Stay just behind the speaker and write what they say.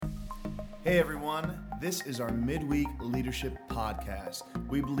Hey everyone, this is our midweek leadership podcast.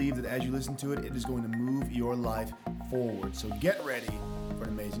 We believe that as you listen to it, it is going to move your life forward. So get ready for an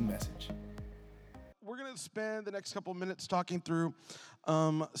amazing message. We're going to spend the next couple minutes talking through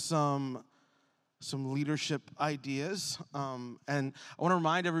some leadership ideas. And I want to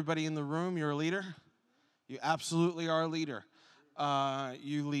remind everybody in the room, you're a leader. You absolutely are a leader.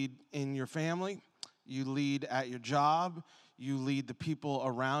 You lead in your family. You lead at your job. You lead the people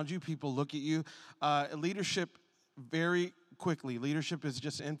around you. People look at you. Leadership, very quickly, leadership is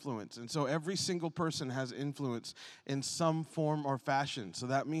just influence. And so every single person has influence in some form or fashion. So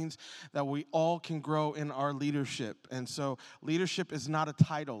that means that we all can grow in our leadership. And so leadership is not a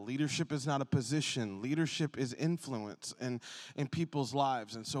title. Leadership is not a position. Leadership is influence in people's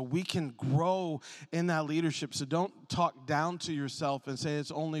lives. And so we can grow in that leadership. So don't talk down to yourself and say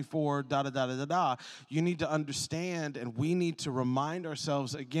it's only for da-da-da-da-da-da. You need to understand, and we need to remind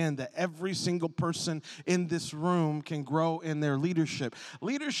ourselves again that every single person in this room can grow in their leadership.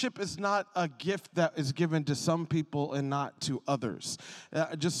 Leadership is not a gift that is given to some people and not to others.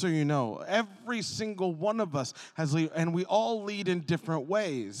 Just so you know, every single one of us has and we all lead in different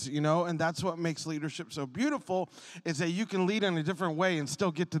ways, and that's what makes leadership so beautiful, is that you can lead in a different way and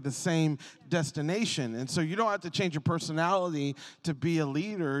still get to the same destination. And so you don't have to change your personality to be a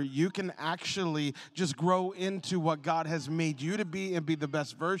leader. You can actually just grow into what God has made you to be and be the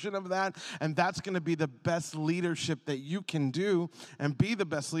best version of that, and that's going to be the best leadership that you can do and be the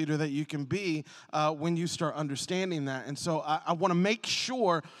best leader that you can be when you start understanding that. And so I want to make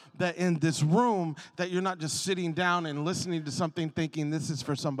sure that in this room that you're not just sitting down and listening to something thinking this is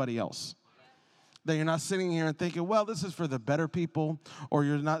for somebody else. That you're not sitting here and thinking, well, this is for the better people, or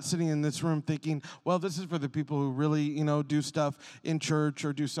you're not sitting in this room thinking, well, this is for the people who really, do stuff in church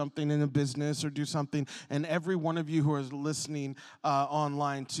or do something in a business or do something. And every one of you who is listening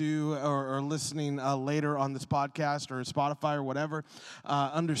online too, or listening later on this podcast or Spotify or whatever,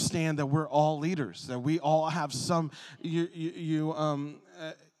 understand that we're all leaders, that we all have some, even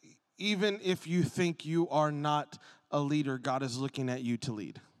if you think you are not a leader, God is looking at you to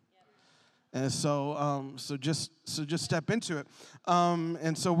lead. And so just step into it.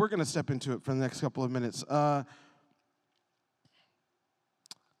 And so we're going to step into it for the next couple of minutes. I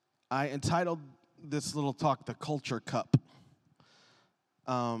entitled this little talk, "The Culture Cup,"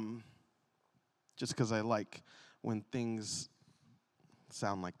 just because I like when things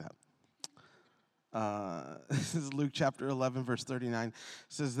sound like that. This is Luke chapter 11, verse 39. It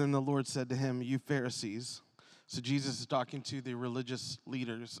says, "Then the Lord said to him, 'You Pharisees,'" so Jesus is talking to the religious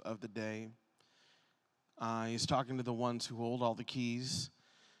leaders of the day. He's talking to the ones who hold all the keys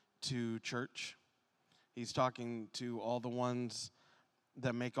to church. He's talking to all the ones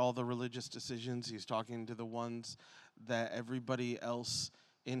that make all the religious decisions. He's talking to the ones that everybody else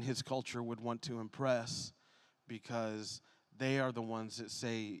in his culture would want to impress, because they are the ones that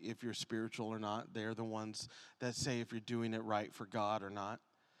say if you're spiritual or not. They're the ones that say if you're doing it right for God or not.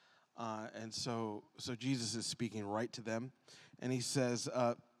 And so Jesus is speaking right to them. And he says,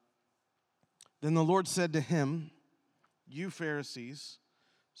 "Then the Lord said to him, 'You Pharisees,'"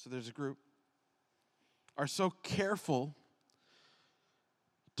 so there's a group, "are so careful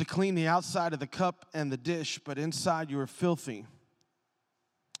to clean the outside of the cup and the dish, but inside you are filthy,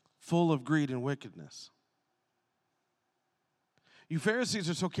 full of greed and wickedness." "You Pharisees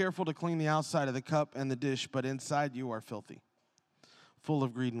are so careful to clean the outside of the cup and the dish, but inside you are filthy, full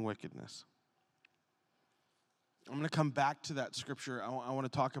of greed and wickedness." I'm going to come back to that scripture. I want to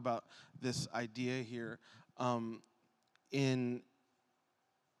talk about this idea here in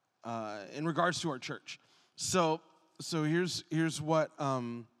regards to our church. So here's what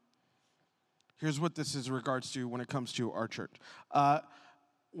this is in regards to when it comes to our church. So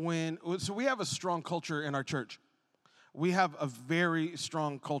we have a strong culture in our church. We have a very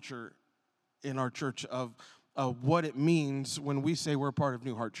strong culture in our church of what it means when we say we're part of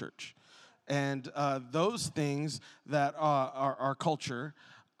New Heart Church. And those things that are our culture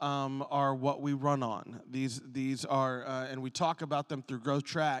are what we run on. These are, and we talk about them through Growth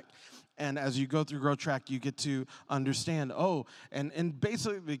Track. And as you go through Growth Track, you get to understand, and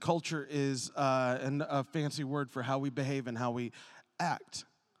basically the culture is a fancy word for how we behave and how we act.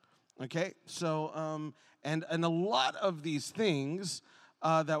 Okay? So, and a lot of these things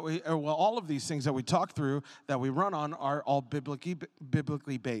all of these things that we talk through, that we run on, are all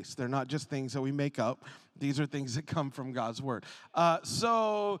biblically based. They're not just things that we make up. These are things that come from God's word.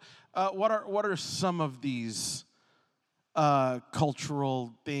 What are some of these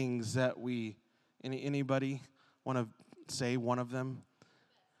cultural things that anybody want to say one of them?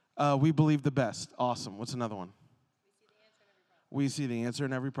 We believe the best. Awesome. What's another one? We see the answer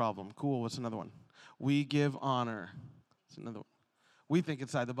in every problem. Cool, what's another one? We give honor. That's another one. We think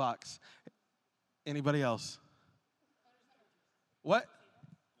inside the box. Anybody else? What?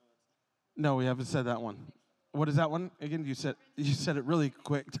 No, we haven't said that one. What is that one? Again, you said it really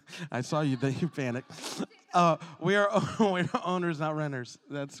quick. I saw you, that you panicked. We're owners, not renters.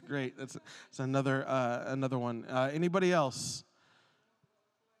 That's great. That's another one. Anybody else?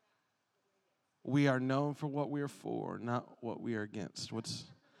 We are known for what we are for, not what we are against.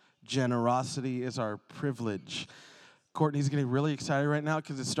 Generosity is our privilege. Courtney's getting really excited right now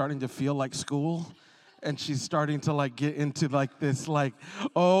because it's starting to feel like school. And she's starting to get into this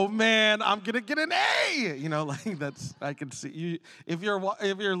oh man, I'm gonna get an A, that's, I can see you. If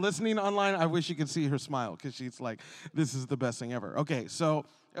you're listening online, I wish you could see her smile because she's like, this is the best thing ever. Okay, so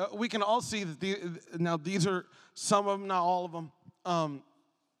we can all see that now these are some of them, not all of them.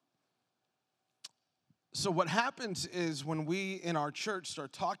 So what happens is when we in our church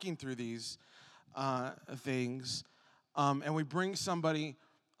start talking through these things, and we bring somebody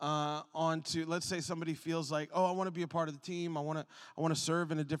onto, let's say somebody feels like, oh, I want to be a part of the team. I want to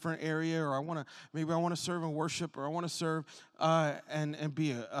serve in a different area, or maybe I want to serve in worship, or I want to serve and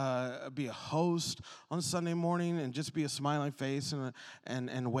be a host on Sunday morning and just be a smiling face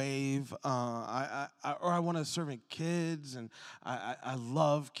and wave. Or I want to serve in kids, and I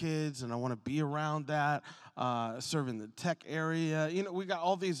love kids, and I want to be around that. Serve in the tech area. We got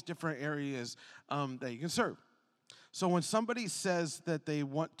all these different areas that you can serve. So when somebody says that they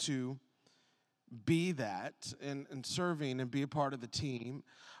want to be that and serving and be a part of the team,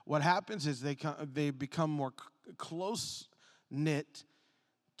 what happens is they become more close-knit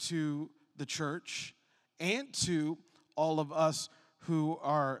to the church and to all of us who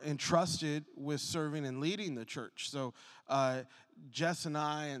are entrusted with serving and leading the church. So Jess and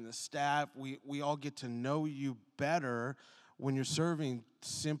I and the staff, we all get to know you better when you're serving,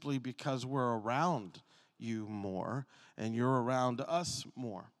 simply because we're around you more and you're around us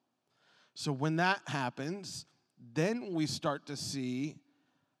more. So when that happens, then we start to see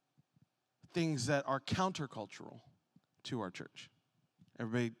things that are countercultural to our church.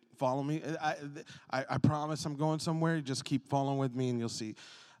 Everybody follow me? I promise I'm going somewhere. Just keep following with me and you'll see.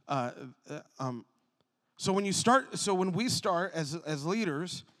 So when we start as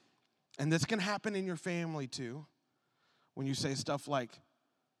leaders, and this can happen in your family too, when you say stuff like,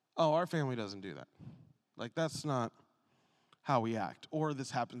 oh, our family doesn't do that. That's not how we act. Or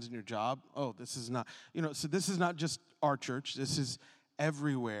this happens in your job. Oh, this is not, so this is not just our church. This is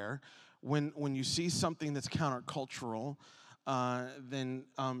everywhere. When you see something that's countercultural, then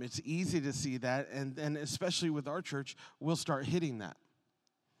it's easy to see that. And especially with our church, we'll start hitting that.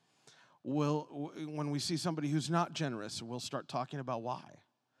 When we see somebody who's not generous, we'll start talking about why.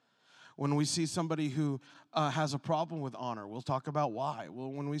 When we see somebody who has a problem with honor, we'll talk about why.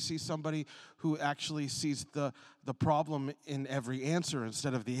 When we see somebody who actually sees the problem in every answer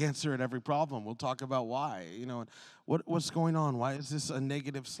instead of the answer in every problem, we'll talk about why. What's going on? Why is this a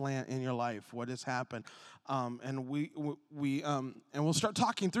negative slant in your life? What has happened? And we'll start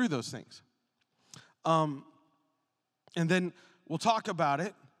talking through those things. And then we'll talk about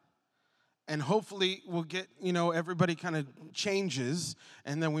it. And hopefully we'll get, everybody kind of changes,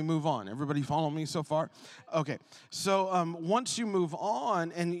 and then we move on. Everybody follow me so far? Okay. So once you move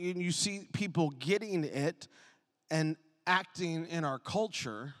on and you see people getting it and acting in our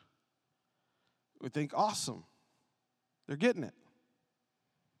culture, we think, awesome. They're getting it.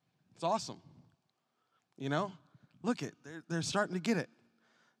 It's awesome. Look it. They're starting to get it.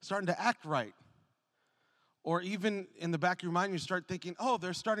 Starting to act right. Or even in the back of your mind, you start thinking, oh,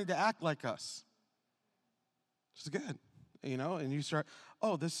 they're starting to act like us. It's good, and you start,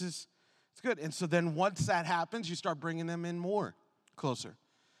 oh, it's good. And so then once that happens, you start bringing them in more closer.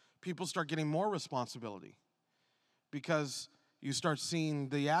 People start getting more responsibility because you start seeing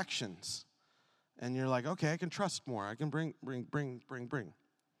the actions. And you're like, okay, I can trust more. I can bring.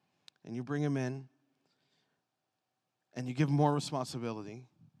 And you bring them in, and you give them more responsibility.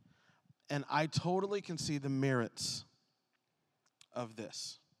 And I totally can see the merits of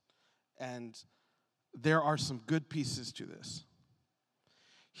this. And there are some good pieces to this.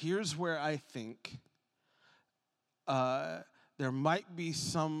 Here's where I think there might be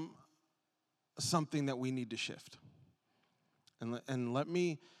something that we need to shift. And let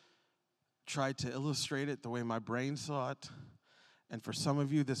me try to illustrate it the way my brain saw it. And for some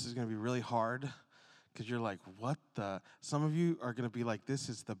of you, this is going to be really hard. Because you're like, what the? Some of you are going to be like, this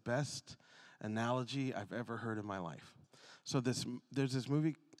is the best analogy I've ever heard in my life. So there's this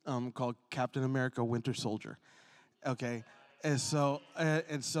movie called Captain America Winter Soldier. Okay? And so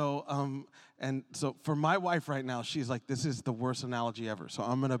for my wife right now, she's like, this is the worst analogy ever. So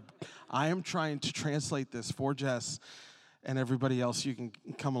I am trying to translate this for Jess and everybody else. You can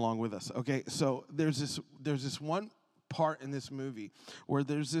come along with us. Okay, so there's this one part in this movie where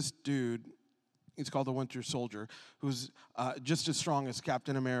there's this dude. He's called the Winter Soldier, who's just as strong as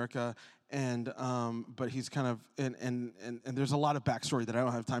Captain America, but he's kind of and there's a lot of backstory that I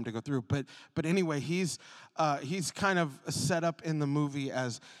don't have time to go through. But anyway, he's kind of set up in the movie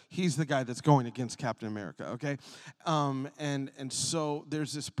as he's the guy that's going against Captain America. Okay, and so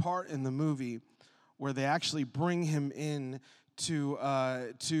there's this part in the movie where they actually bring him in to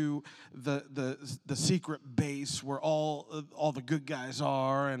the secret base where all the good guys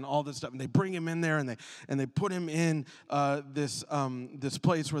are and all this stuff, and they bring him in there and they put him in this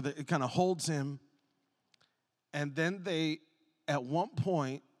place where it kind of holds him, and then at one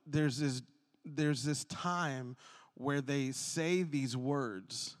point there's this time where they say these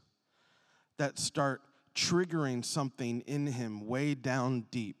words that start triggering something in him way down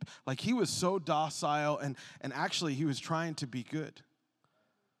deep. Like he was so docile, and actually he was trying to be good.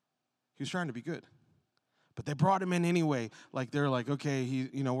 He was trying to be good. But they brought him in anyway. Like they're like, okay,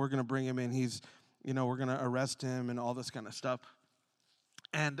 we're going to bring him in. We're going to arrest him and all this kind of stuff.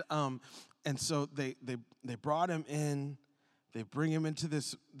 And so they brought him in. They bring him into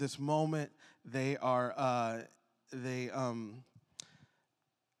this moment. They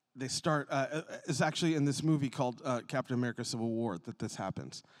start, it's actually in this movie called Captain America Civil War that this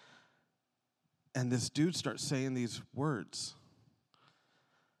happens. And this dude starts saying these words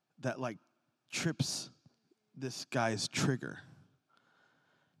that like trips this guy's trigger.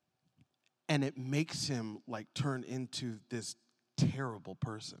 And it makes him like turn into this terrible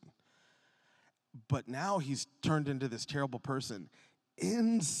person. But now he's turned into this terrible person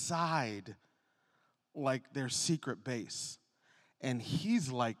inside like their secret base. And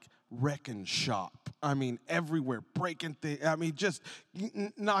he's like wrecking shop. I mean, everywhere, breaking things. I mean, just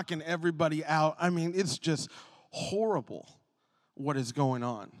knocking everybody out. I mean, it's just horrible what is going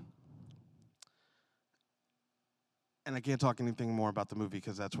on. And I can't talk anything more about the movie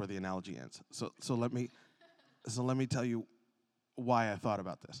because that's where the analogy ends. So let me tell you why I thought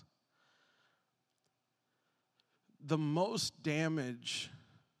about this. The most damage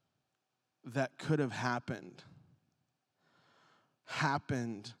that could have happened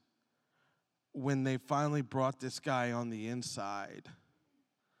when they finally brought this guy on the inside,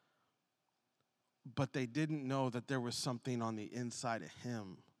 but they didn't know that there was something on the inside of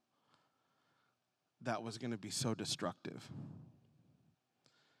him that was going to be so destructive.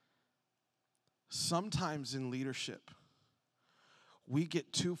 Sometimes in leadership, we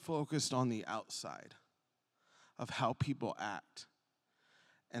get too focused on the outside of how people act.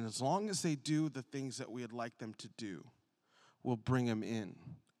 And as long as they do the things that we would like them to do, we'll bring them in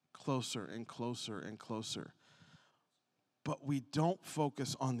closer and closer and closer. But we don't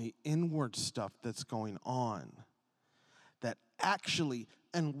focus on the inward stuff that's going on. That actually,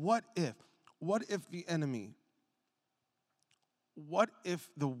 and what if the enemy, what if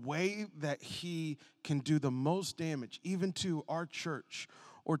the way that he can do the most damage, even to our church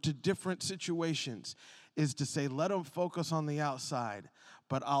or to different situations, is to say, let them focus on the outside,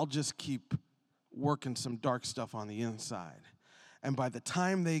 but I'll just keep working some dark stuff on the inside. And by the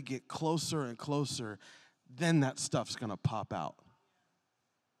time they get closer and closer, then that stuff's going to pop out.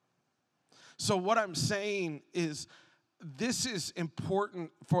 So what I'm saying is this is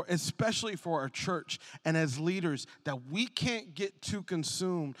important especially for our church and as leaders, that we can't get too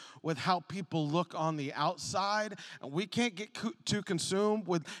consumed with how people look on the outside, and we can't get too consumed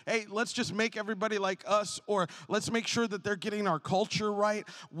with, hey, let's just make everybody like us, or let's make sure that they're getting our culture right.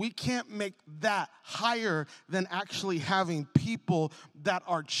 We can't make that higher than actually having people that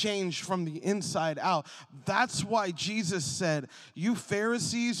are changed from the inside out. That's why Jesus said, you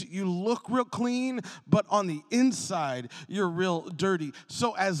Pharisees, you look real clean, but on the inside, you're real dirty.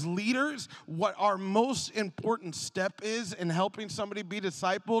 So as leaders, what our most important step is in helping somebody be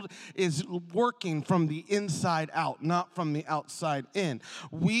discipled is working from the inside out, not from the outside in.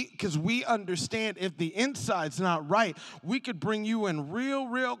 Because we understand if the inside's not right, we could bring you in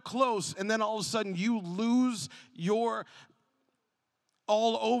real close, and then all of a sudden you lose your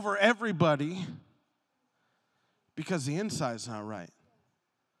all over everybody because the inside's not right.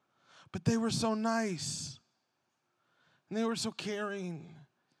 But they were so nice. And they were so caring.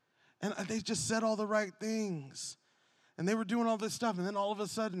 And they just said all the right things. And they were doing all this stuff. And then all of a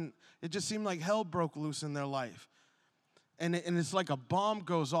sudden, it just seemed like hell broke loose in their life. And it's like a bomb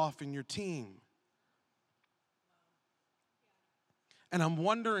goes off in your team. And I'm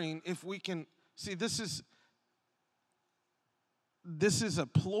wondering if we can, see, this is this is a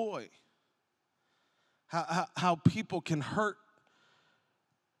ploy. How people can hurt,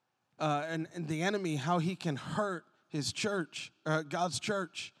 and the enemy, how he can hurt his church, God's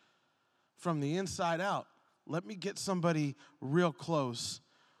church, from the inside out. Let me get somebody real close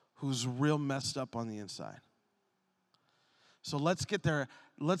who's real messed up on the inside. So let's get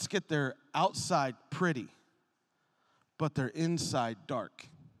their outside pretty, but their inside dark.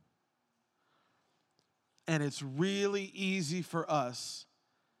 And it's really easy for us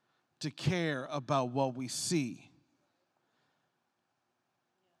to care about what we see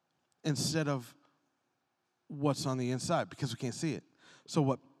instead of what's on the inside, because we can't see it.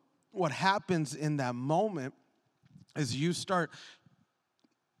 So what happens in that moment is you start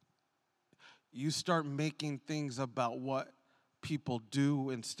making things about what people do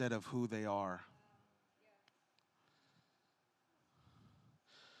instead of who they are.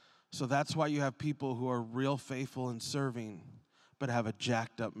 So that's why you have people who are real faithful in serving, but have a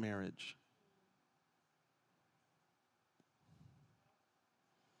jacked up marriage.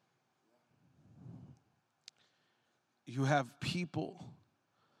 You have people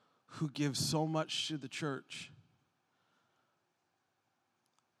who give so much to the church,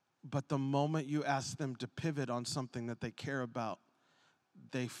 but the moment you ask them to pivot on something that they care about,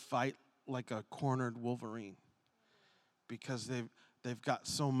 they fight like a cornered Wolverine because they've got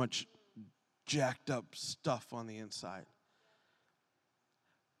so much jacked up stuff on the inside.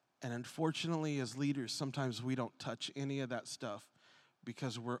 And unfortunately, as leaders, sometimes we don't touch any of that stuff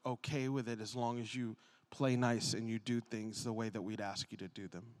because we're okay with it as long as you play nice and you do things the way that we'd ask you to do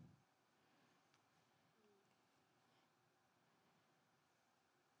them.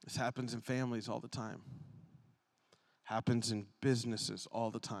 This happens in families all the time. Happens in businesses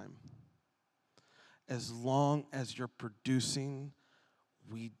all the time. As long as you're producing,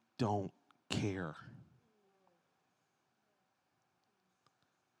 we don't care.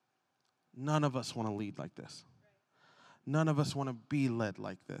 None of us want to lead like this. None of us want to be led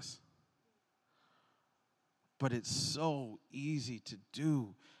like this. But it's so easy to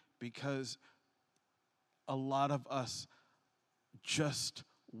do because a lot of us just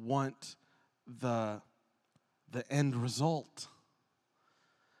want the end result.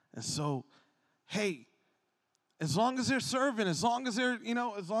 And so, hey, as long as they're serving, as long as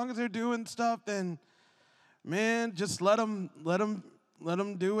they're doing stuff, then, man, just let them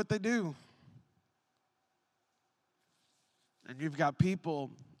do what they do. And you've got people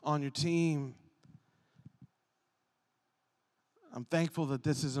on your team. I'm thankful that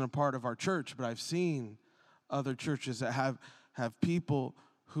this isn't a part of our church, but I've seen other churches that have people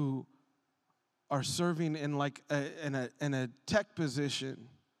who are serving in like in a tech position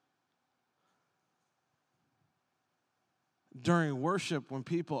during worship when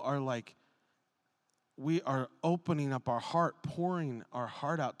people are like, we are opening up our heart, pouring our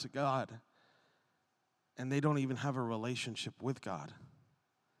heart out to God, and they don't even have a relationship with God.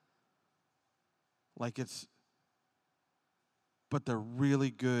 But they're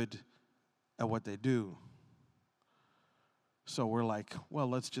really good at what they do. So we're like, well,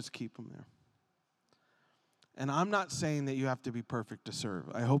 let's just keep them there. And I'm not saying that you have to be perfect to serve.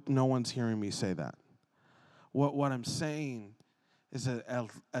 I hope no one's hearing me say that. What I'm saying is that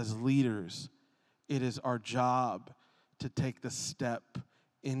as leaders, it is our job to take the step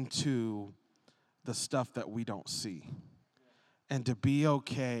into the stuff that we don't see. And to be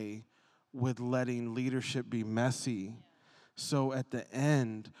okay with letting leadership be messy. So at the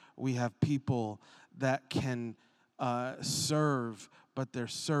end, we have people that can serve, but they're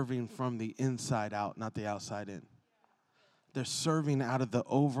serving from the inside out, not the outside in. They're serving out of the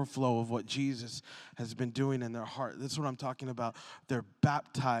overflow of what Jesus has been doing in their heart. That's what I'm talking about. They're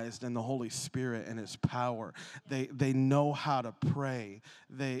baptized in the Holy Spirit and His power. They know how to pray.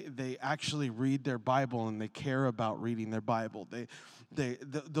 They actually read their Bible and they care about reading their Bible.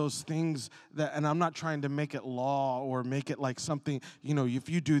 Those things that, and I'm not trying to make it law or make it like something, if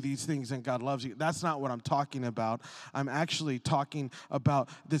you do these things then God loves you. That's not what I'm talking about. I'm actually talking about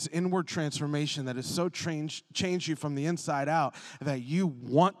this inward transformation that is so change you from the inside out that you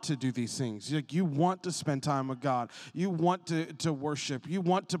want to do these things. You want to spend time with God. You want to worship. You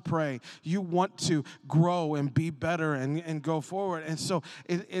want to pray. You want to grow and be better and go forward. And so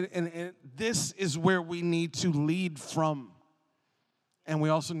this is where we need to lead from. And we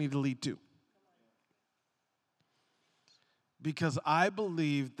also need to lead to. Because I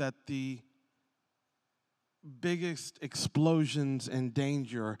believe that the biggest explosions and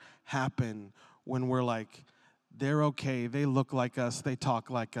danger happen when we're like, they're okay, they look like us, they talk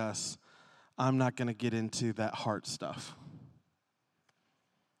like us. I'm not going to get into that heart stuff.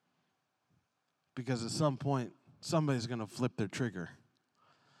 Because at some point, somebody's going to flip their trigger.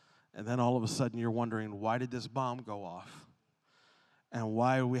 And then all of a sudden you're wondering, why did this bomb go off? And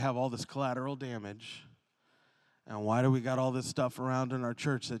why do we have all this collateral damage? And why do we got all this stuff around in our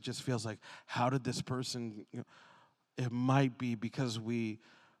church that just feels like, how did this person, it might be because we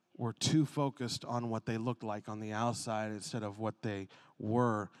were too focused on what they looked like on the outside instead of what they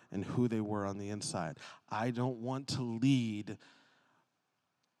were and who they were on the inside. I don't want to lead.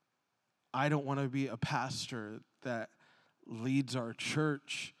 I don't want to be a pastor that leads our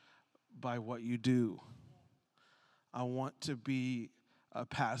church by what you do. I want to be a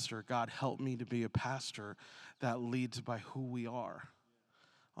pastor. God, help me to be a pastor that leads by who we are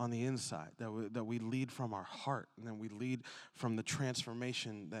on the inside, that we lead from our heart, and then we lead from the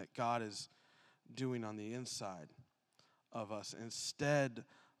transformation that God is doing on the inside of us, instead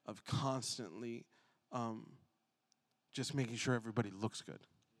of constantly just making sure everybody looks good.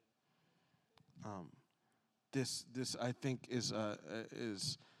 This I think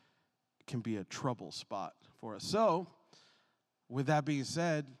can be a trouble spot for us. So, with that being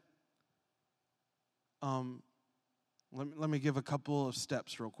said, let me give a couple of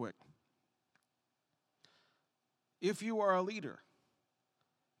steps real quick. If you are a leader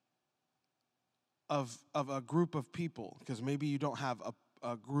of a group of people, because maybe you don't have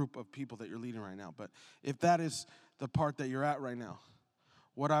a group of people that you're leading right now, but if that is the part that you're at right now,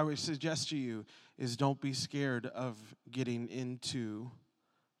 what I would suggest to you is don't be scared of getting into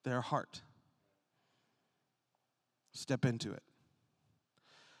their heart. Step into it.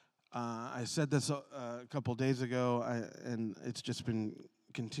 I said this a couple days ago, and it's just been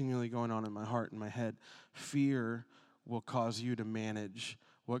continually going on in my heart and my head. Fear will cause you to manage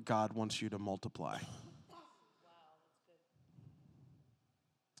what God wants you to multiply. Wow, that's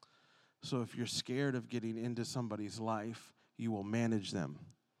good. So if you're scared of getting into somebody's life, you will manage them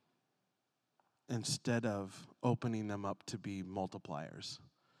instead of opening them up to be multipliers.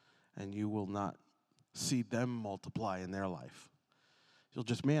 And you will not see them multiply in their life. You'll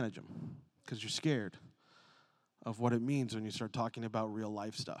just manage them because you're scared of what it means when you start talking about real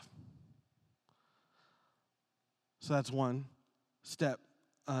life stuff. So that's one step.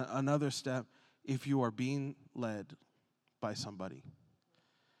 Another step, if you are being led by somebody,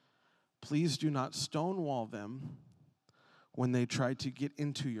 please do not stonewall them when they try to get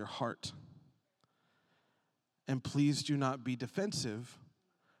into your heart. And please do not be defensive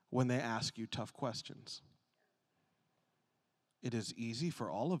when they ask you tough questions. It is easy for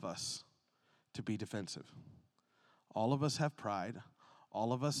all of us to be defensive. All of us have pride.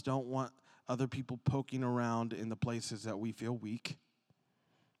 All of us don't want other people poking around in the places that we feel weak.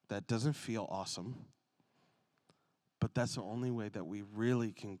 That doesn't feel awesome. But that's the only way that we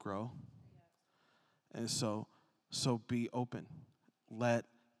really can grow. And so be open. Let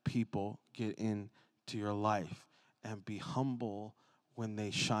people get into your life and be humble when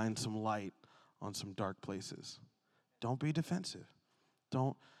they shine some light on some dark places. Don't be defensive.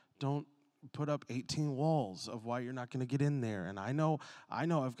 Don't put up 18 walls of why you're not going to get in there. And I know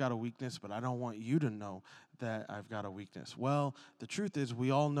I've got a weakness, but I don't want you to know that I've got a weakness. Well, the truth is we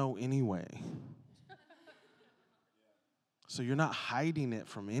all know anyway. So you're not hiding it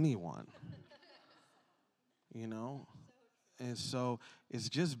from anyone. You know? And so it's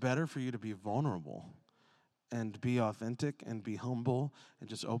just better for you to be vulnerable and be authentic and be humble and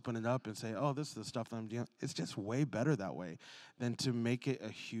just open it up and say, oh, this is the stuff that I'm dealing with. It's just way better that way than to make it a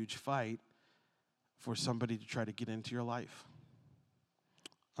huge fight for somebody to try to get into your life.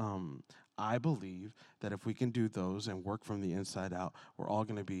 I believe that if we can do those and work from the inside out, we're all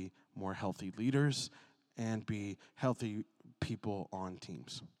going to be more healthy leaders and be healthy people on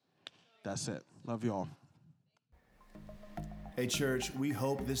teams. That's it. Love you all. Hey, church, we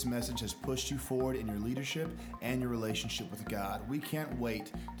hope this message has pushed you forward in your leadership and your relationship with God. We can't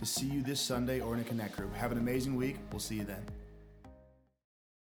wait to see you this Sunday or in a Connect group. Have an amazing week. We'll see you then.